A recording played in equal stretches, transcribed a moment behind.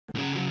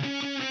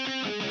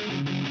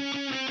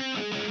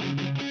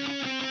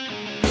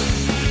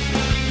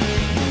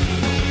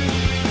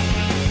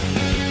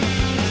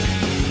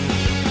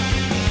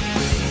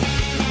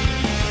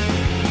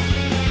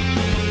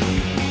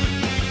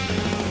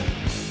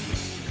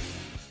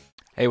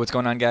Hey, what's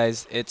going on,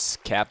 guys? It's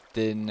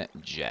Captain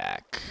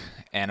Jack,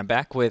 and I'm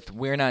back with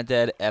We're Not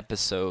Dead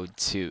Episode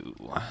 2.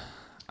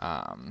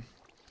 Um,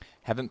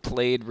 haven't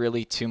played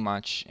really too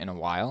much in a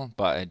while,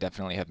 but I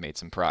definitely have made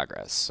some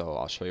progress, so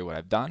I'll show you what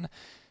I've done.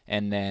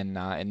 And then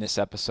in this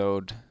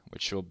episode,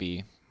 which will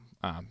be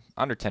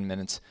under 10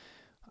 minutes,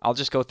 I'll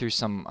just go through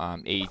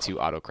some 82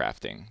 auto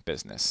crafting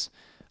business.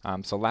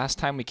 So last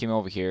time we came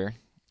over here,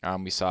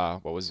 we saw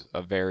what was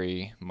a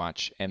very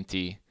much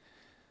empty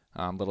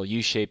little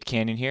U-shaped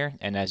canyon here,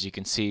 and as you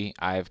can see,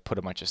 I've put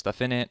a bunch of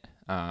stuff in it.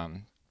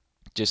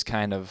 Just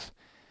kind of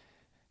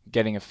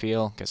getting a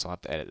feel. Guess I'll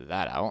have to edit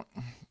that out.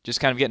 Just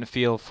kind of getting a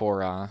feel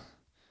for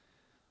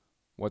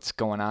what's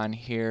going on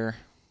here.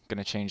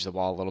 Gonna change the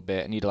wall a little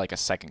bit. I need like a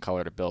second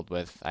color to build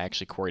with. I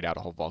actually quarried out a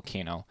whole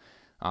volcano,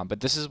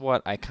 but this is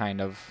what I kind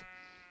of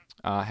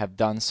have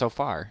done so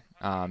far.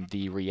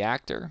 The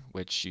reactor,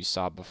 which you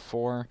saw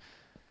before,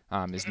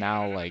 is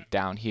now like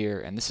down here,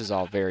 and this is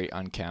all very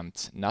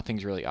unkempt.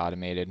 Nothing's really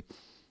automated.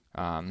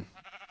 I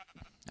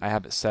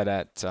have it set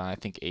at I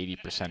think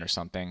 80% or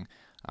something.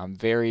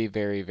 Very,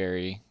 very,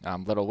 very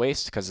little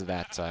waste because of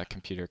that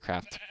computer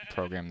craft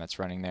program that's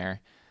running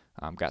there.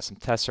 Got some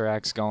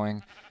Tesseracts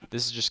going.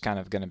 This is just kind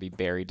of going to be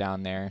buried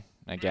down there.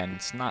 Again,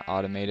 it's not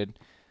automated.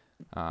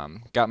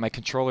 Got my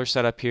controller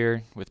set up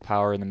here with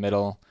power in the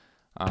middle.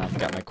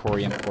 Got my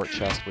quarry import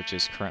chest, which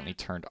is currently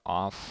turned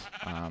off.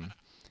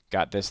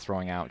 Got this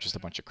throwing out just a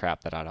bunch of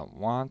crap that I don't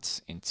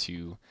want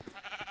into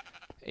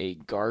a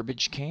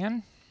garbage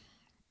can.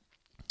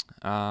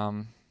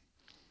 I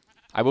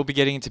will be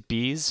getting into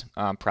bees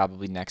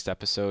probably next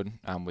episode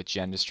with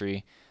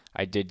Gendistry.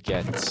 I did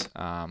get,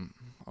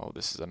 oh,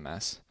 this is a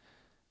mess.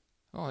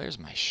 Oh, there's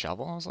my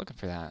shovel. I was looking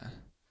for that.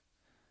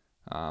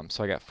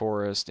 So I got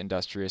Forest,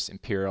 Industrious,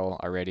 Imperial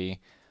already.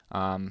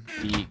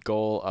 The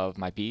goal of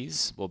my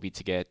bees will be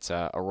to get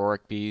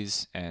Auroric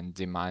bees and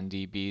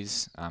Demandi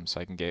bees, so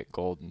I can get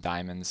gold and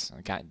diamonds.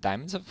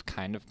 Diamonds have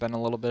kind of been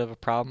a little bit of a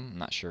problem. I'm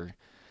not sure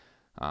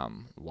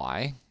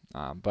why,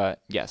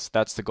 but yes,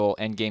 that's the goal.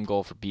 End game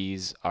goal for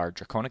bees are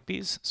Draconic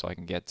bees, so I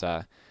can get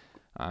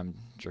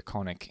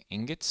Draconic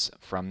ingots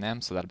from them,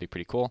 so that'll be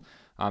pretty cool.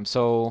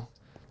 So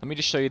let me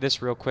just show you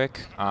this real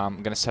quick.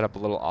 I'm going to set up a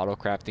little auto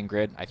crafting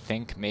grid, I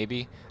think,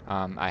 maybe.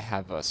 I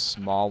have a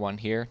small one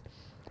here.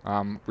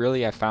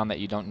 Really, I found that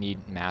you don't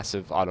need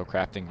massive auto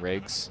crafting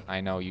rigs. I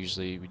know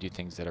usually we do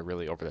things that are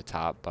really over the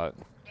top, but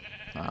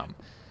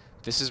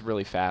this is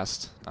really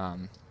fast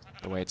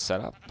the way it's set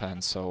up,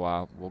 and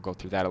so we'll go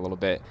through that a little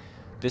bit.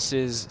 This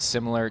is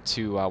similar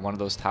to one of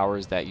those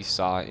towers that you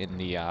saw in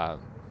the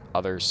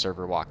other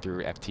server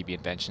walkthrough FTB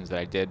Inventions that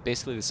I did.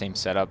 Basically the same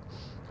setup.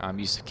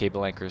 Used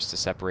cable anchors to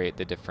separate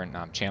the different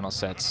channel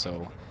sets,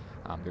 so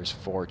there's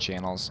 4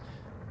 channels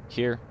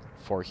here.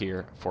 4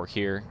 here, 4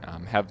 here.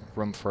 Have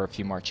room for a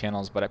few more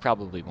channels, but I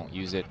probably won't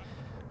use it.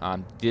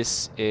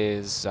 This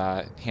is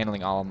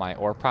handling all of my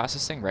ore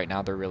processing. Right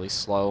now they're really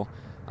slow.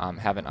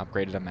 Haven't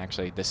upgraded them.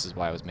 Actually, this is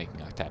why I was making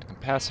octet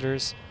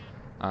capacitors.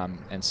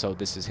 And so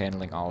this is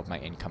handling all of my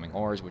incoming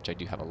ores, which I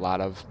do have a lot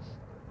of.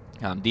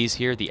 These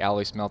here, the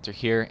alloy smelter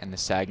here and the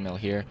sag mill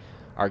here,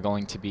 are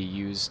going to be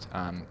used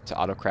to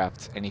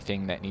autocraft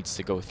anything that needs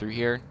to go through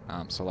here.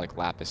 So like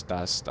lapis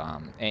dust,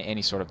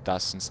 any sort of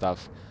dust and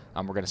stuff.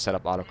 We're going to set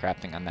up auto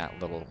crafting on that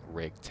little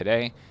rig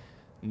today.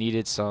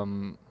 Needed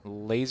some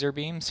laser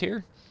beams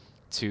here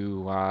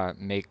to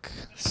make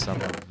some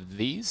of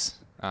these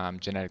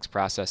genetics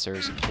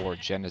processors for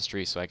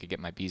Gendistry so I could get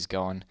my bees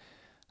going.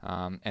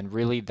 And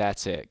really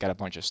that's it. Got a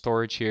bunch of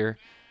storage here.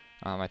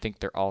 I think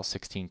they're all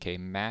 16K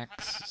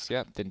max.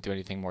 Yep, didn't do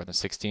anything more than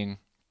 16.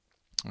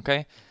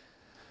 Okay.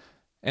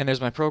 And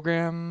there's my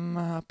program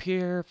up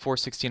here,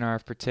 416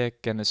 RF per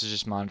tick, and this is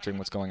just monitoring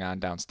what's going on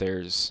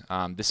downstairs.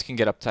 This can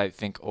get up to, I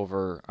think,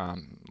 over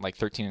like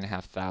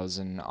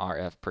 13,500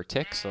 RF per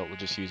tick, so we'll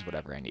just use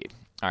whatever I need.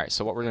 All right,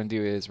 so what we're going to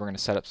do is we're going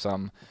to set up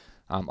some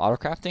auto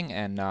crafting,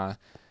 and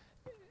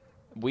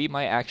we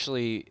might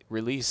actually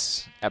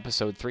release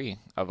episode 3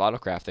 of auto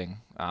crafting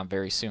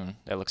very soon.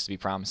 That looks to be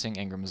promising.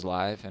 Ingram is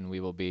live, and we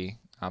will be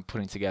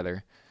putting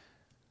together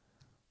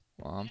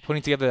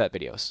that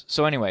videos.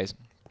 So anyways,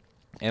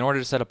 in order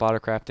to set up auto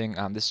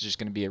crafting, this is just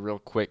going to be a real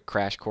quick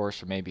crash course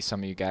for maybe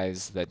some of you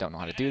guys that don't know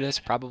how to do this.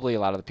 Probably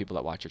a lot of the people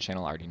that watch your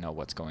channel already know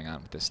what's going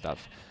on with this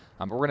stuff.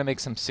 But we're going to make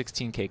some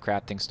 16K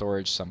crafting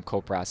storage, some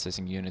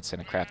co-processing units,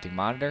 and a crafting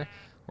monitor.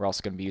 We're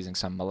also going to be using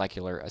some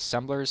molecular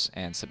assemblers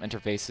and some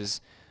interfaces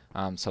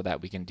so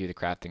that we can do the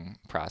crafting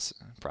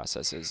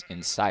processes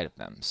inside of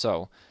them.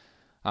 So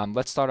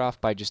let's start off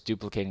by just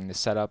duplicating the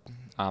setup.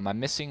 I'm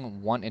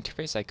missing one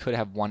interface. I could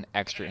have one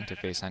extra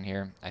interface on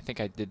here. I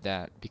think I did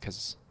that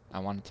because I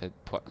wanted to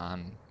put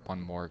on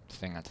one more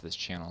thing onto this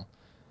channel.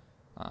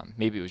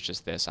 Maybe it was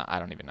just this. I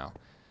don't even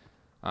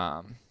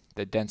know.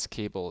 The dense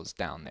cable is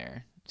down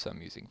there, so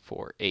I'm using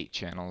 8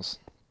 channels.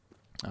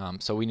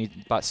 So we need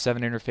about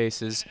 7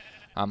 interfaces,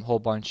 a whole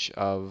bunch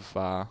of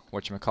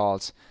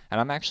whatchamacallits, and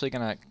I'm actually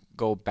going to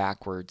go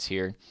backwards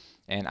here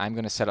and I'm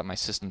going to set up my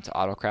system to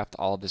autocraft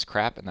all of this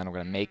crap, and then I'm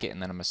going to make it,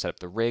 and then I'm going to set up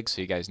the rig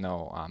so you guys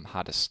know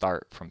how to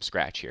start from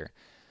scratch here.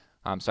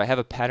 So I have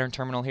a pattern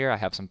terminal here. I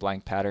have some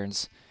blank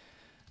patterns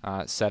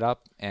set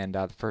up, and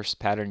the first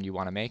pattern you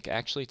want to make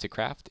actually to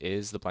craft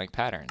is the blank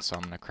pattern. So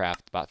I'm going to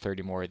craft about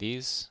 30 more of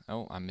these.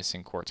 Oh, I'm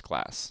missing quartz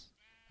glass.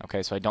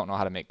 Okay, so I don't know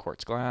how to make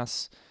quartz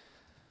glass.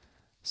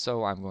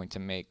 So I'm going to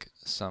make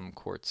some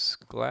quartz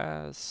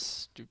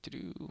glass.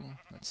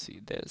 Let's see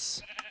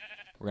this.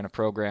 We're going to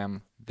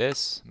program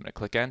this. I'm going to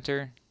click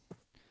enter,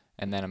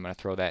 and then I'm going to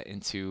throw that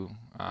into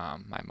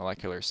my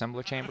molecular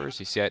assembler chambers.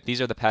 You see, these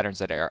are the patterns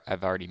that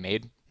I've already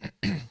made.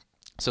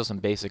 So some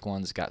basic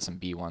ones, got some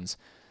B ones.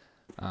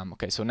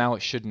 Okay, so now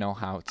it should know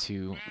how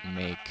to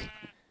make,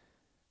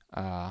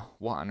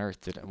 what on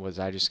earth was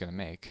I just going to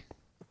make?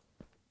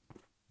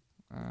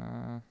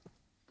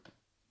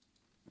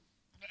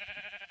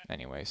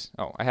 Anyways,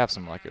 oh, I have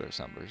some molecular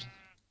assemblers.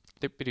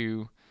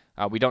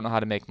 We don't know how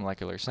to make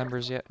molecular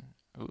assemblers yet.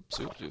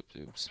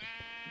 Oops.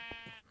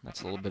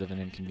 That's a little bit of an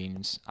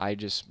inconvenience. I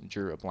just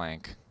drew a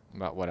blank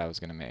about what I was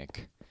going to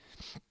make.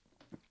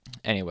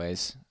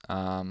 Anyways,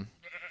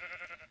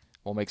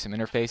 we'll make some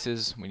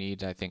interfaces. We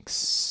need, I think,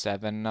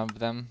 7 of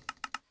them.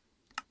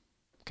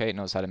 Okay, it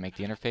knows how to make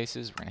the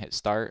interfaces. We're going to hit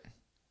start.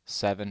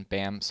 7,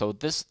 bam. So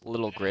this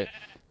little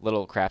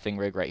crafting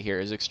rig right here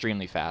is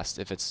extremely fast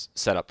if it's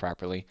set up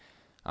properly.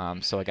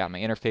 So I got my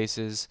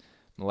interfaces,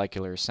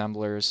 molecular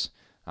assemblers.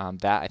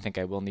 That I think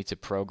I will need to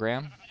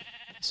program.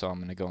 So I'm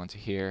going to go into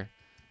here,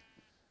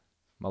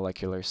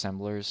 molecular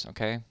assemblers.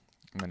 Okay,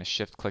 I'm going to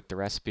shift click the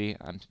recipe.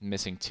 I'm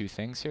missing 2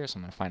 things here, so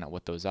I'm going to find out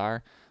what those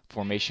are: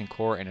 formation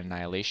core and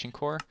annihilation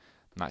core.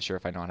 I'm not sure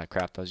if I know how to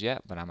craft those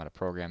yet, but I'm going to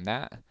program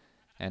that,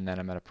 and then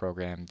I'm going to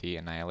program the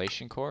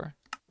annihilation core.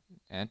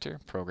 Enter,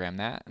 program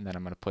that, and then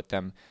I'm going to put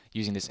them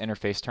using this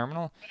interface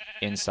terminal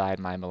inside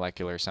my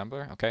molecular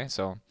assembler. Okay,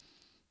 so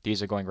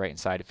these are going right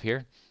inside of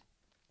here.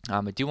 I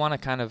do want to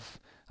kind of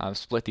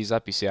split these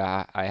up. You see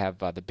I have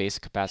the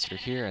basic capacitor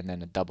here, and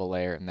then a double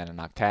layer, and then an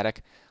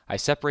octatic. I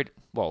separate,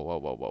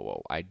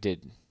 whoa. It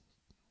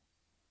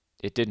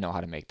did know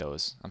how to make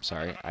those. I'm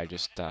sorry, I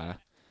just,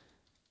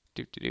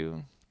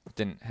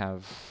 didn't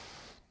have,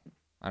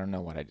 I don't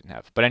know what I didn't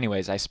have. But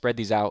anyways, I spread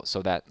these out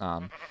so that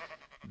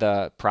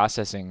the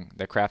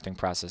crafting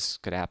process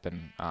could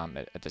happen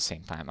at the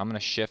same time. I'm going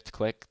to shift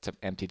click to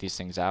empty these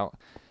things out,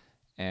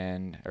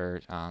 and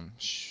yeah,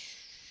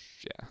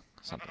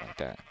 something like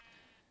that.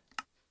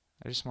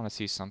 I just want to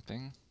see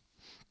something.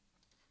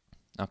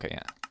 Okay,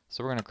 yeah.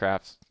 So we're going to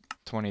craft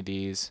 20 of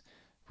these.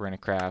 We're going to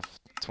craft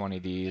 20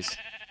 of these.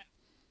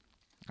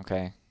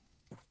 Okay.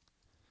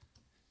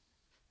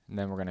 And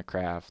then we're going to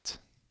craft.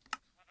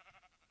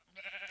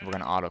 We're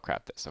going to auto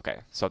craft this. Okay.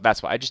 So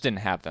that's why I just didn't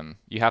have them.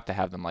 You have to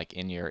have them like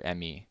in your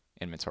ME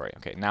inventory.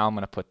 Okay. Now I'm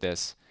going to put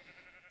this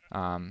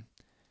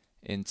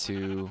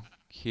into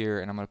here,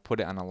 and I'm going to put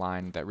it on a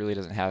line that really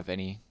doesn't have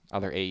any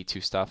other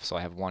AE2 stuff. So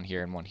I have one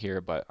here and one here,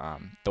 but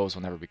those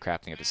will never be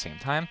crafting at the same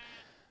time.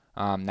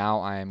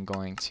 Now I'm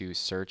going to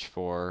search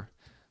for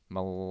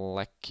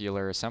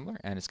molecular assembler,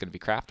 and it's going to be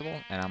craftable,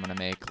 and I'm going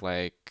to make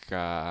like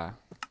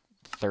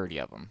 30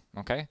 of them.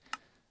 Okay.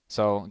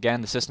 So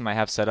again, the system I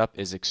have set up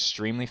is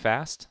extremely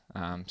fast.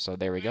 So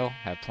there we go.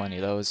 Have plenty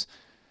of those.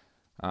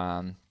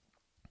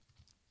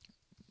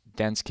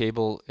 Dense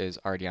cable is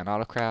already on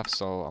autocraft,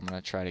 so I'm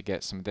going to try to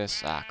get some of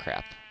this. Ah,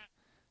 crap.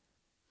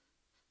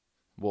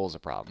 Wool's a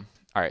problem.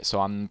 All right, so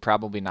I'm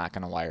probably not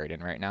going to wire it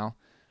in right now,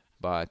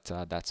 but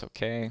that's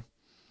okay.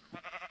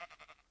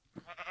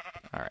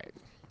 All right.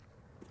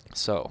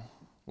 So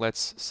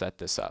let's set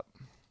this up.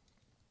 I'm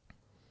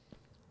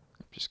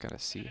just going to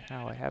see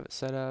how I have it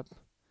set up.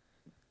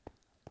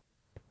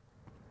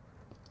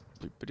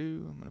 I'm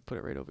going to put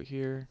it right over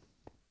here.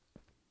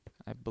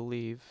 I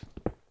believe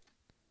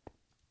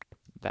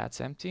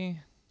that's empty.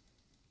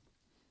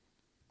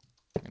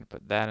 I'm going to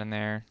put that in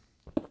there.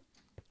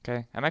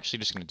 Okay, I'm actually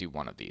just going to do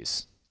one of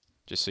these,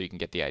 just so you can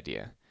get the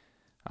idea.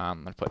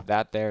 I'm going to put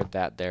that there,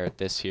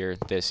 this here, and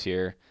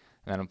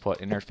then I'm going to put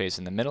interface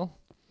in the middle,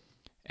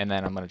 and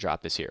then I'm going to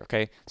drop this here,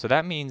 okay? So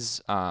that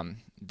means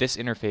this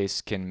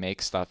interface can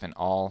make stuff in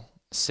all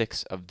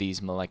 6 of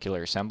these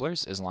molecular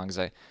assemblers, as long as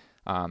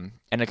and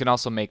it can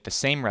also make the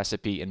same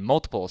recipe in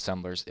multiple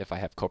assemblers if I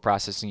have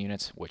coprocessing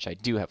units, which I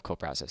do have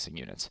coprocessing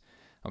units,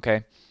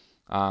 okay?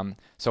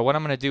 So what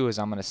I'm going to do is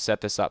I'm going to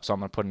set this up. So I'm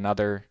going to put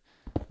another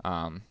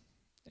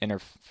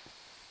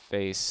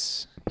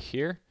interface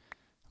here.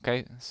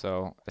 Okay,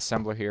 so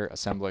assembler here,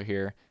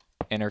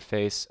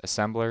 interface,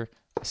 assembler,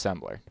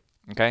 assembler.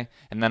 Okay,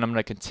 and then I'm going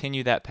to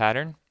continue that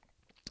pattern.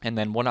 And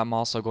then what I'm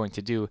also going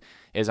to do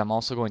is I'm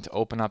also going to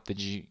open up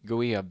the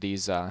GUI of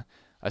these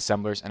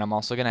assemblers, and I'm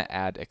also going to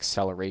add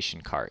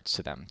acceleration cards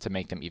to them to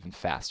make them even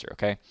faster.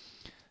 Okay,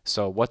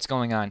 so what's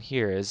going on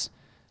here is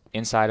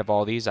inside of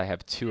all these I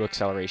have 2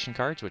 acceleration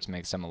cards, which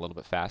makes them a little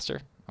bit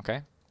faster.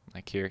 Okay,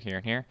 like here, here,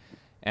 and here.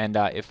 And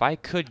if I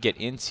could get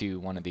into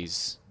one of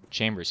these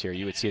chambers here,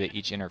 you would see that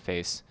each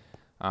interface,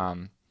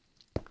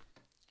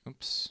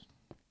 oops,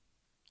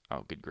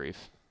 oh good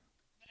grief,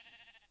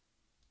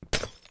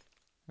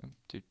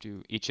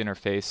 each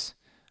interface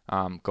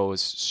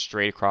goes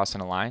straight across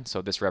in a line.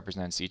 So this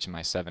represents each of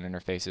my 7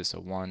 interfaces. So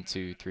 1,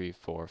 2, 3,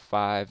 4,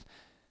 5,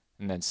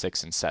 and then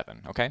 6 and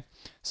 7. Okay.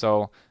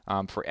 So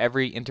for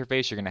every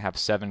interface, you're going to have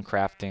 7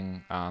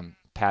 crafting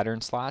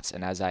pattern slots,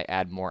 and as I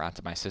add more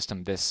onto my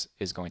system, this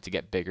is going to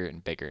get bigger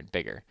and bigger and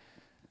bigger.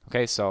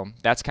 Okay, so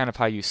that's kind of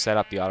how you set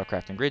up the auto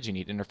crafting grid. You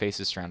need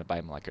interfaces surrounded by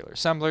molecular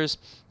assemblers.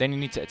 Then you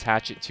need to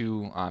attach it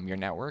to your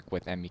network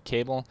with ME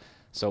cable.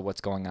 So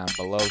what's going on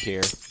below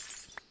here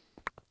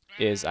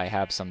is I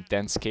have some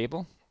dense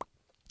cable,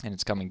 and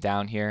it's coming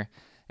down here,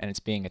 and it's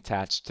being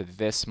attached to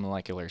this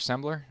molecular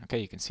assembler. Okay,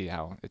 you can see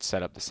how it's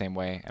set up the same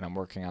way, and I'm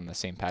working on the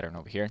same pattern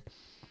over here.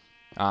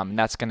 And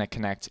that's going to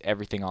connect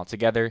everything all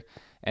together.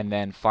 And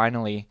then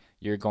finally,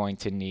 you're going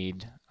to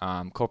need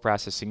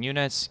co-processing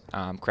units,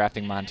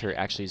 crafting monitor.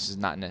 Actually, this is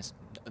not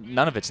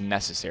none of it's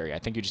necessary. I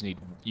think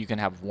you can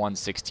have one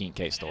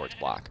 16K storage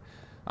block.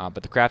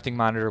 But the crafting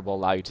monitor will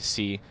allow you to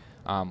see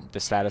the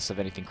status of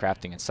anything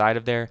crafting inside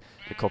of there.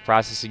 The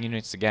co-processing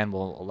units, again,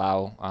 will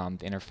allow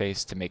the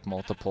interface to make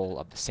multiple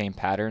of the same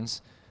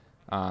patterns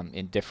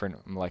in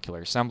different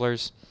molecular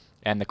assemblers.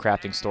 And the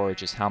crafting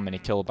storage is how many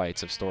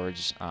kilobytes of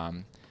storage,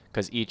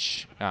 because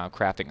each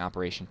crafting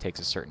operation takes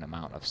a certain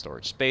amount of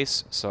storage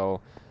space. So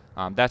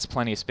that's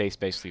plenty of space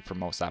basically for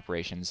most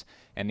operations.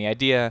 And the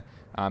idea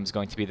is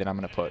going to be that I'm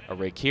going to put a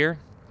rig here,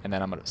 and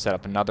then I'm going to set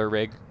up another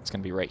rig. It's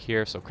going to be right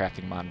here, so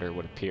crafting monitor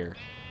would appear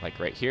like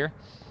right here.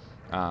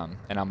 And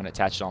I'm going to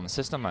attach it all in the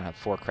system. I'm going to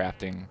have 4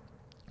 crafting,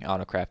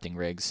 auto crafting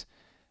rigs,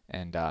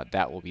 and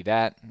that will be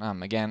that.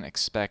 Again,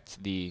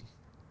 expect the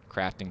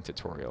crafting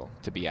tutorial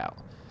to be out.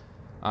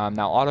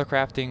 Now auto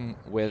crafting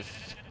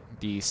with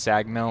the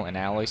sag mill and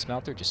alloy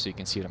smelter, just so you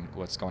can see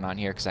what's going on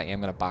here, because I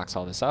am going to box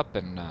all this up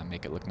and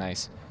make it look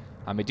nice.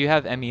 We do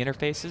have ME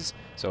interfaces,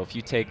 so if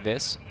you take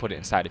this, put it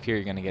inside of here,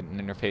 you're going to get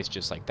an interface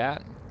just like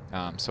that.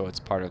 So it's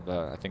part of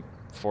the, I think,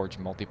 Forge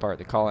multi-part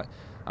they call it,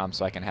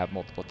 so I can have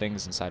multiple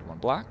things inside one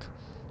block.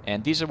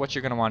 And these are what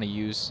you're going to want to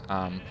use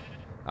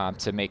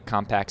to make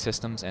compact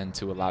systems and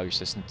to allow your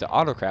system to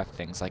auto-craft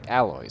things like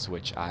alloys,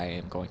 which I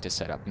am going to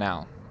set up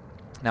now.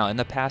 Now, in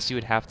the past, you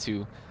would have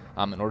to,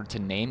 in order to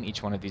name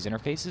each one of these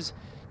interfaces,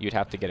 you'd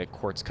have to get a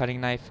quartz cutting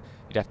knife,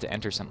 you'd have to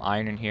enter some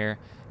iron in here,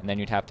 and then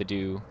you'd have to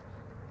do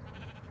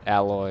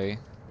alloy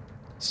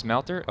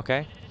smelter,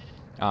 okay?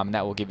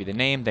 That will give you the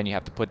name. Then you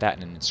have to put that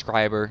in an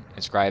inscriber,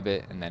 inscribe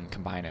it, and then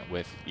combine it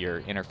with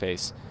your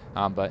interface.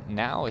 But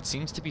now it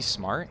seems to be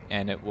smart,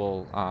 and it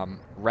will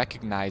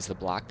recognize the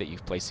block that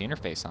you've placed the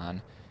interface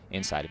on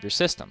inside of your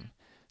system.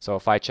 So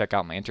if I check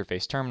out my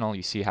interface terminal,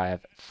 you see how I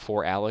have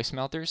 4 alloy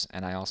smelters,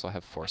 and I also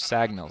have 4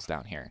 sag mills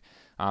down here.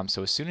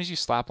 So as soon as you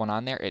slap one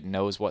on there, it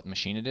knows what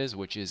machine it is,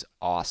 which is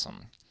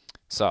awesome.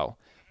 So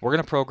we're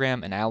going to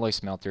program an alloy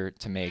smelter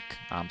to make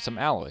some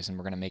alloys, and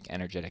we're going to make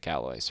energetic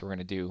alloys. So we're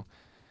going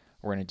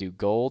to do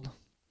gold,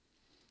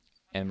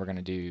 and we're going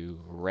to do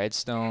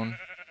redstone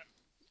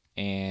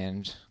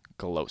and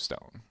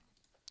glowstone.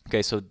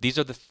 Okay, so these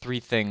are the 3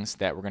 things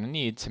that we're going to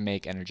need to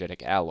make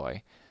energetic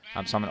alloy. So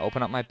I'm going to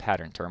open up my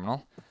pattern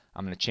terminal.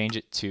 I'm going to change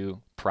it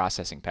to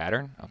processing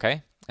pattern,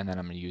 okay? And then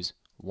I'm going to use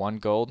 1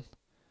 gold,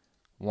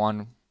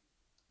 1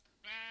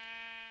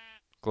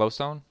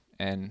 glowstone,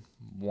 and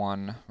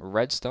 1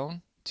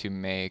 redstone to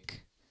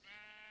make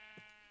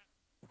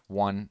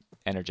 1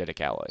 energetic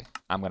alloy.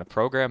 I'm going to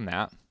program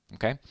that,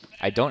 okay?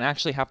 I don't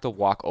actually have to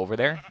walk over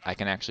there. I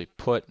can actually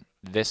put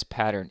this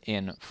pattern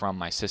in from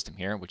my system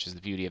here, which is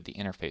the beauty of the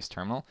interface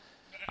terminal.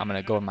 I'm going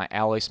to go to my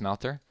alloy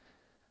smelter.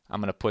 I'm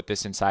going to put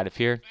this inside of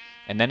here,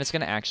 and then it's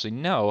going to actually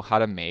know how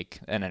to make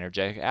an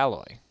energetic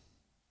alloy.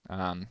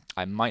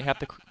 I might have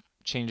to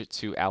change it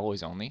to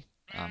alloys only,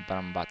 but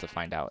I'm about to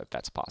find out if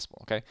that's possible,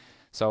 okay?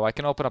 So I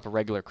can open up a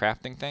regular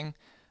crafting thing.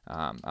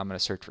 I'm going to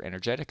search for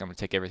energetic. I'm going to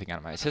take everything out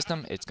of my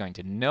system. It's going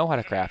to know how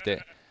to craft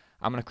it.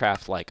 I'm going to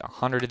craft like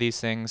 100 of these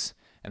things,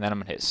 and then I'm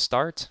going to hit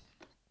start,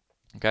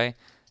 okay?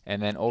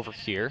 And then over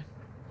here,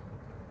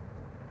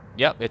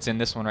 yep, it's in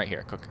this one right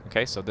here,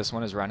 okay? So this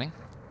one is running.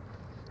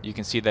 You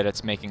can see that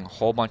it's making a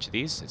whole bunch of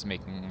these. It's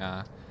making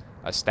a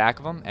stack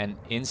of them, and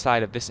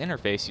inside of this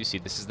interface, you see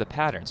this is the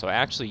pattern. So I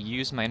actually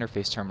used my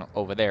interface terminal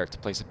over there to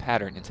place a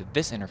pattern into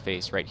this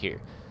interface right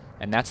here.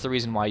 And that's the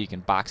reason why you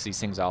can box these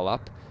things all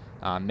up,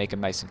 make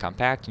them nice and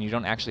compact, and you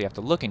don't actually have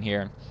to look in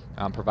here,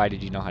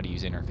 provided you know how to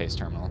use interface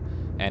terminal.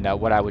 And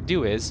what I would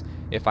do is,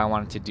 if I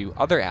wanted to do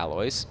other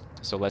alloys,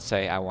 so let's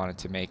say I wanted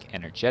to make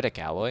energetic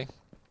alloy,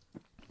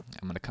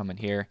 I'm going to come in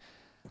here,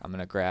 I'm going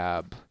to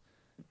grab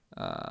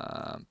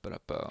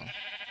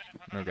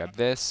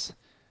this,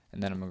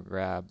 and then I'm going to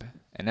grab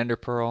an ender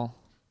pearl.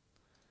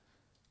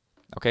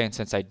 Okay, and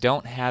since I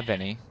don't have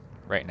any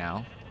right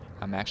now,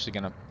 I'm actually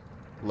going to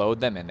load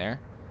them in there.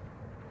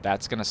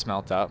 That's going to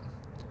smelt up.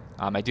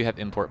 I do have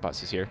import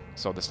buses here,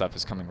 so the stuff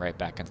is coming right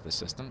back into the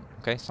system.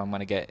 Okay, so I'm going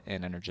to get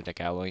an energetic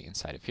alloy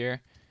inside of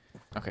here.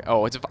 Okay,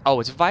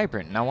 it's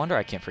vibrant. No wonder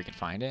I can't freaking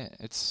find it.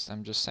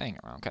 I'm just saying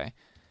it wrong, okay?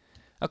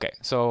 Okay,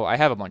 so I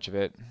have a bunch of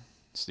it.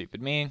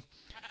 Stupid me.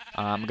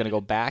 I'm going to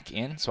go back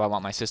in, so I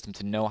want my system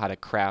to know how to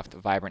craft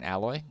vibrant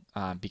alloy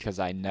because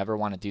I never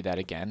want to do that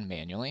again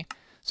manually.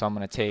 So I'm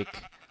going to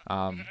take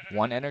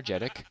one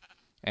energetic,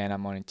 and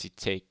I'm going to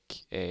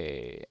take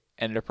a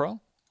Enderpearl.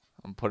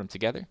 I'm going to put them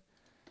together,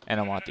 and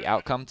I want the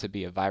outcome to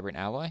be a vibrant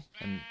alloy,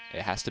 and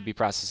it has to be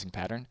processing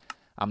pattern.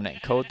 I'm going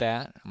to encode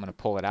that, I'm going to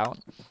pull it out,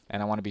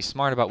 and I want to be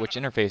smart about which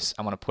interface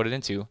I want to put it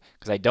into,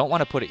 because I don't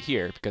want to put it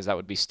here, because that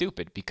would be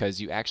stupid, because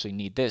you actually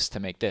need this to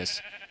make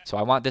this. So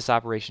I want this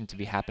operation to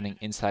be happening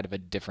inside of a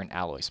different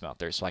alloy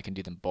smelter, so I can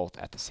do them both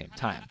at the same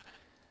time.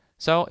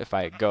 So if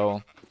I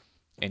go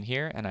in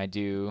here and I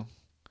do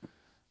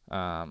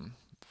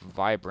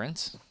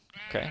vibrant,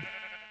 okay,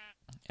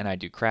 and I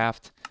do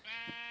craft,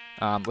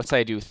 let's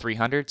say I do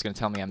 300, it's going to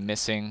tell me I'm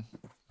missing,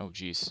 oh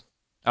geez.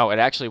 Oh, it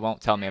actually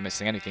won't tell me I'm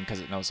missing anything because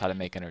it knows how to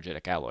make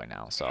energetic alloy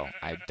now, so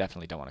I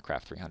definitely don't want to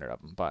craft 300 of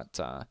them, but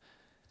I'll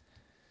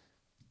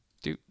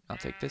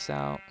take this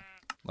out.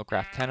 We'll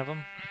craft 10 of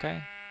them,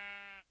 okay.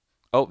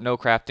 Oh, no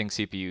crafting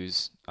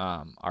CPUs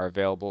are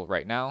available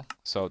right now,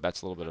 so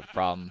that's a little bit of a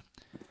problem.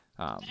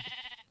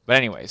 But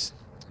anyways,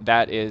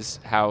 that is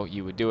how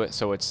you would do it.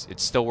 So it's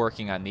still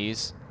working on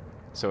these,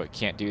 so it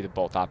can't do the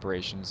both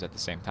operations at the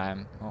same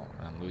time. Oh,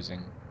 I'm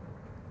losing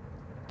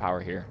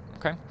power here.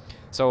 Okay,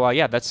 so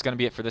yeah, that's going to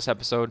be it for this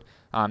episode.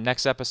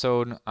 Next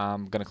episode,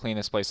 I'm going to clean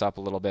this place up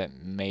a little bit,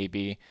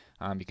 maybe.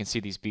 You can see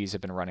these bees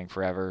have been running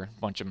forever. A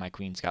bunch of my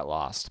queens got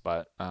lost,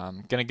 but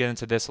I'm going to get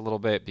into this a little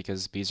bit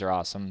because bees are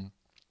awesome,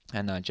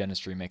 and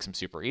Genistry makes them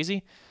super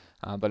easy.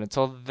 But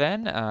until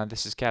then,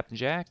 this is Captain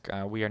Jack.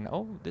 We are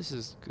oh, this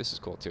is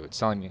cool too. It's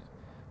telling me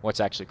what's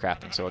actually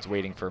crafting, so it's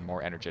waiting for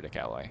more energetic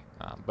alloy.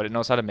 But it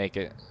knows how to make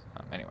it.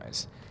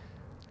 Anyways.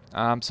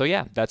 So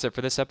yeah, that's it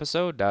for this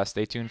episode.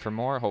 Stay tuned for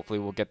more. Hopefully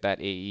we'll get that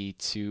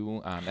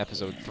AE2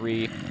 episode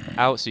 3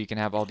 out so you can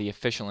have all the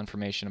official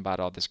information about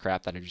all this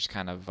crap that I just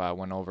kind of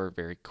went over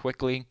very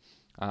quickly.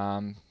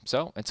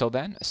 So until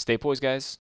then, stay poised, guys.